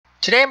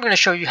Today I'm going to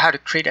show you how to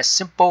create a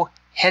simple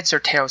heads or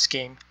tails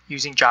game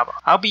using Java.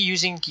 I'll be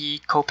using the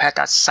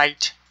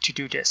CodePad.site to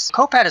do this.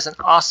 CodePad is an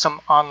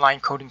awesome online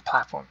coding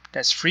platform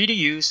that's free to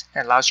use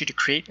and allows you to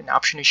create and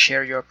optionally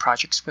share your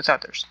projects with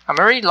others. I'm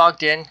already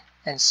logged in,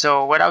 and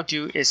so what I'll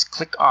do is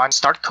click on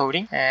Start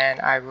Coding,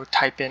 and I will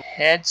type in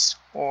heads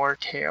or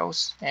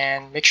tails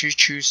and make sure you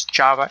choose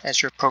Java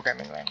as your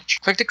programming language.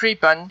 Click the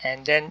create button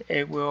and then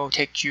it will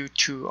take you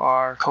to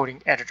our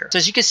coding editor. So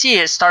as you can see,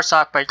 it starts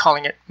off by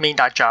calling it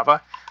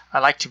main.java. I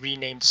like to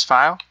rename this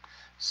file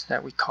so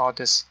that we call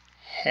this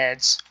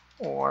heads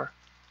or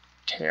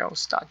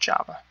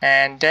tails.java.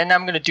 And then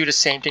I'm going to do the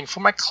same thing for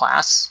my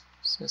class,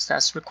 since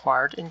that's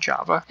required in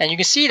Java. And you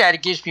can see that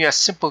it gives me a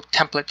simple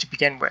template to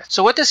begin with.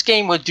 So what this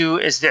game will do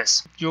is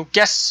this. You'll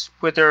guess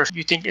whether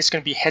you think it's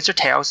going to be heads or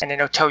tails, and then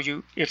it'll tell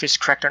you if it's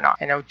correct or not.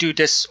 And it'll do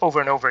this over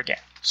and over again.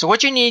 So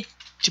what you need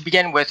to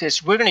begin with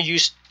is we're going to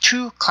use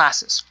two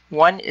classes.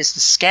 One is the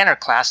scanner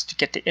class to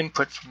get the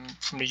input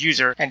from the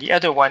user, and the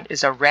other one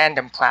is a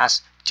random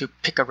class to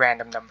pick a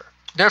random number.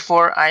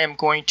 Therefore, I am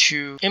going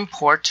to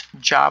import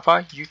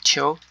Java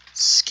util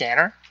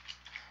scanner,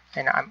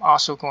 and I'm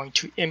also going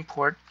to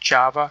import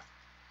Java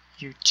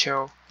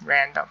util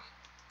random.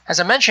 As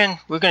I mentioned,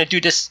 we're going to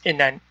do this in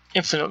an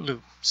infinite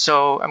loop.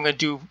 So I'm going to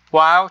do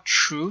while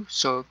true,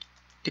 so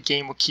the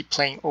game will keep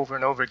playing over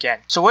and over again.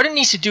 So what it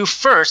needs to do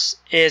first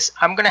is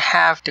I'm going to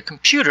have the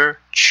computer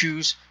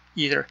choose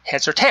either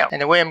heads or tails.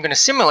 And the way I'm going to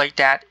simulate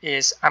that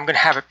is I'm going to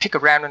have it pick a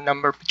random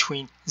number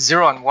between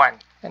 0 and 1.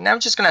 And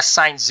I'm just going to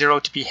assign 0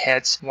 to be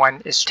heads,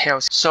 1 is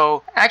tails.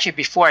 So actually,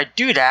 before I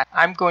do that,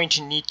 I'm going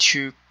to need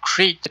to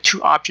create the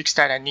two objects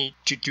that I need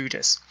to do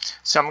this.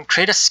 So I'm going to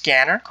create a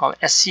scanner called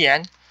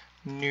scn,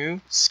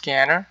 new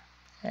scanner,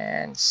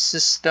 and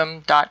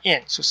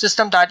system.in. So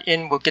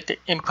system.in will get the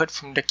input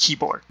from the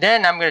keyboard.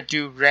 Then I'm going to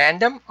do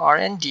random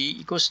rnd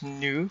equals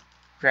new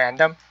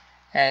random,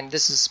 and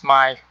this is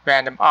my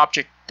random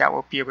object that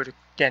will be able to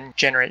then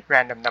generate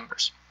random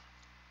numbers.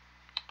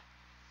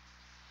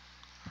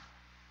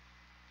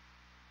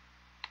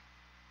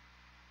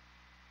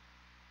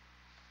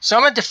 So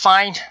I'm going to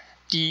define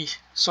the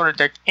sort of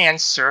the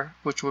answer,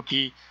 which will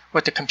be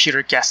what the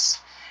computer guesses.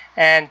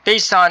 And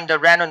based on the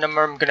random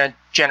number I'm going to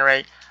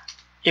generate,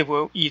 it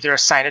will either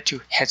assign it to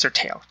heads or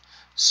tails.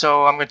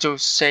 So I'm going to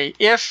say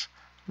if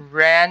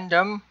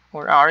random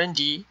or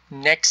rnd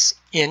next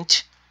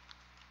int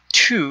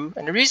 2,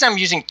 and the reason I'm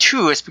using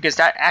 2 is because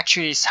that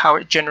actually is how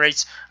it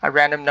generates a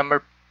random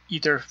number,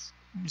 either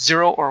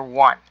 0 or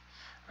 1.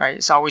 Right?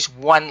 It's always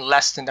 1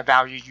 less than the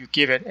value you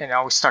give it, and it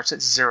always starts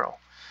at 0.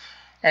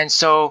 And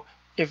so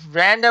if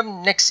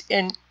random next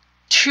int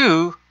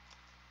 2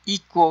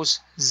 equals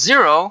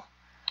 0,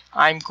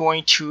 I'm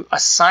going to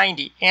assign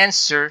the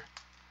answer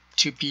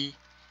to be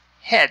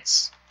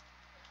heads.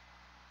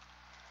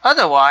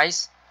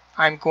 Otherwise,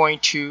 I'm going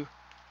to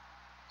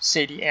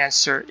say the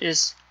answer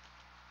is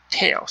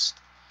tails.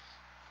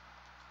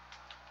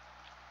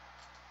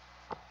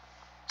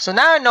 So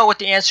now I know what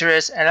the answer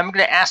is, and I'm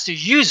going to ask the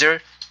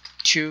user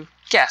to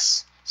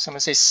guess. So I'm going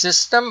to say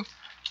system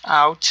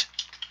out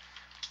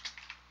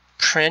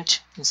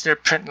print instead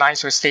of print line,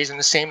 so it stays in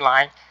the same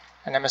line,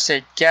 and I'm going to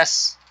say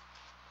guess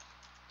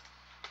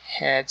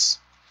heads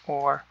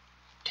or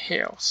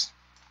tails.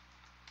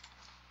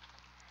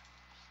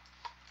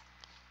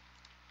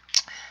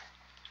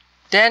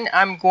 Then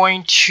I'm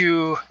going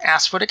to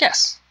ask for the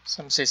guess. So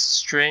I'm going to say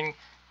string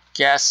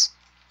guess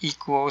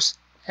equals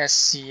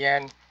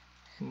scn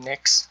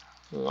next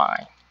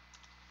line.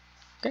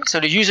 Okay, so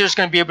the user is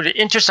going to be able to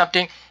enter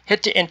something,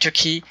 hit the enter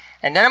key,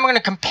 and then I'm going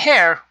to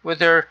compare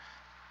whether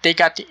they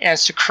got the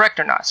answer correct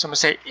or not. So I'm going to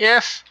say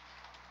if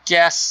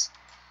guess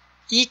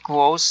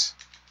equals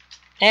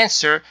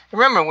answer.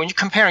 Remember, when you're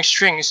comparing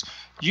strings,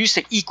 use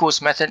the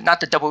equals method,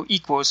 not the double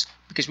equals,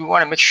 because we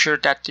want to make sure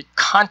that the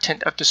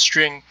content of the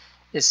string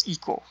is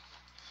equal.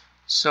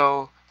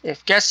 So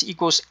if guess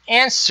equals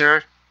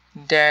answer,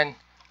 then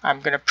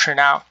I'm going to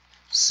print out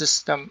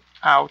system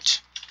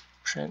out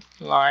print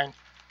line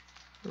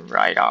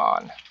right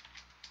on.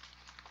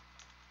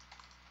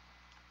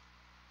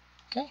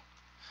 Okay.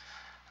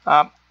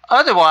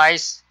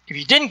 Otherwise, if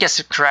you didn't guess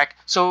it correct,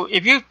 so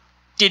if you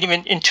didn't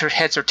even enter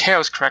heads or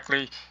tails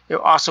correctly, it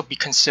will also be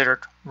considered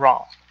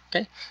wrong.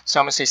 Okay. So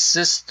I'm going to say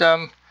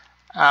system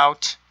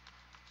out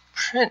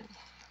print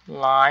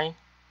line.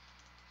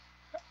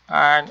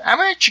 And I'm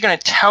actually going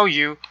to tell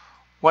you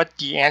what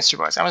the answer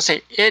was. I'm going to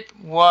say it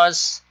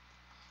was,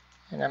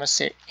 and I'm going to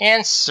say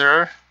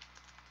answer,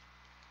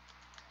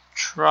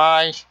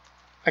 try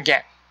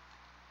again.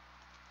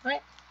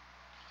 Right?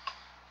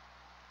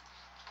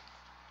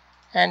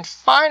 And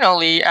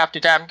finally, after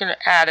that, I'm going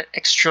to add an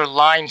extra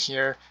line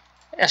here,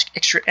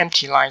 extra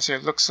empty line, so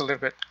it looks a little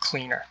bit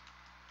cleaner.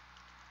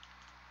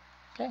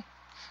 Okay.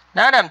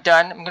 Now that I'm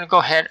done, I'm going to go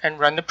ahead and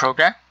run the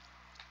program.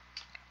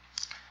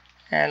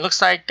 And it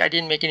looks like I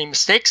didn't make any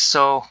mistakes,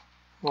 so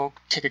we'll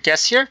take a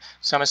guess here.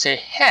 So I'm going to say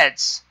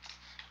heads.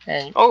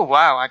 And oh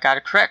wow, I got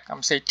it correct. I'm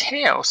going to say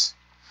tails.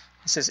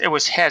 It says it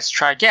was heads,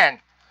 try again.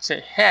 I say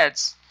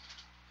heads.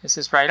 It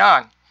says right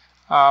on.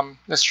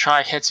 Let's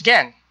try heads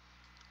again.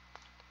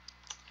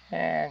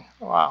 And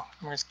wow,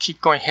 I'm going to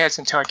keep going heads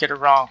until I get it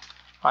wrong.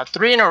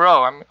 3 in a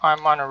row.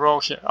 I'm on a roll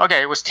here.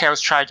 Okay, it was tails.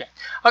 Try again.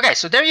 Okay,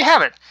 so there you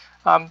have it.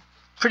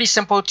 Pretty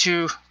simple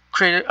to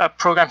create a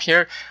program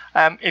here.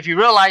 If you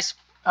realize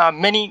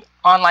many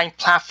online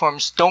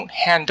platforms don't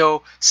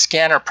handle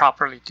scanner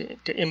properly,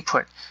 the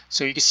input.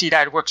 So you can see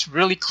that it works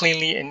really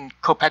cleanly in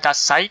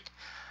CodePad.site.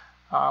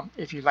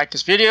 If you like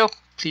this video,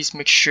 please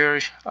make sure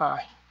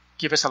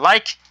give us a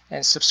like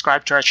and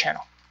subscribe to our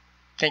channel.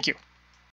 Thank you.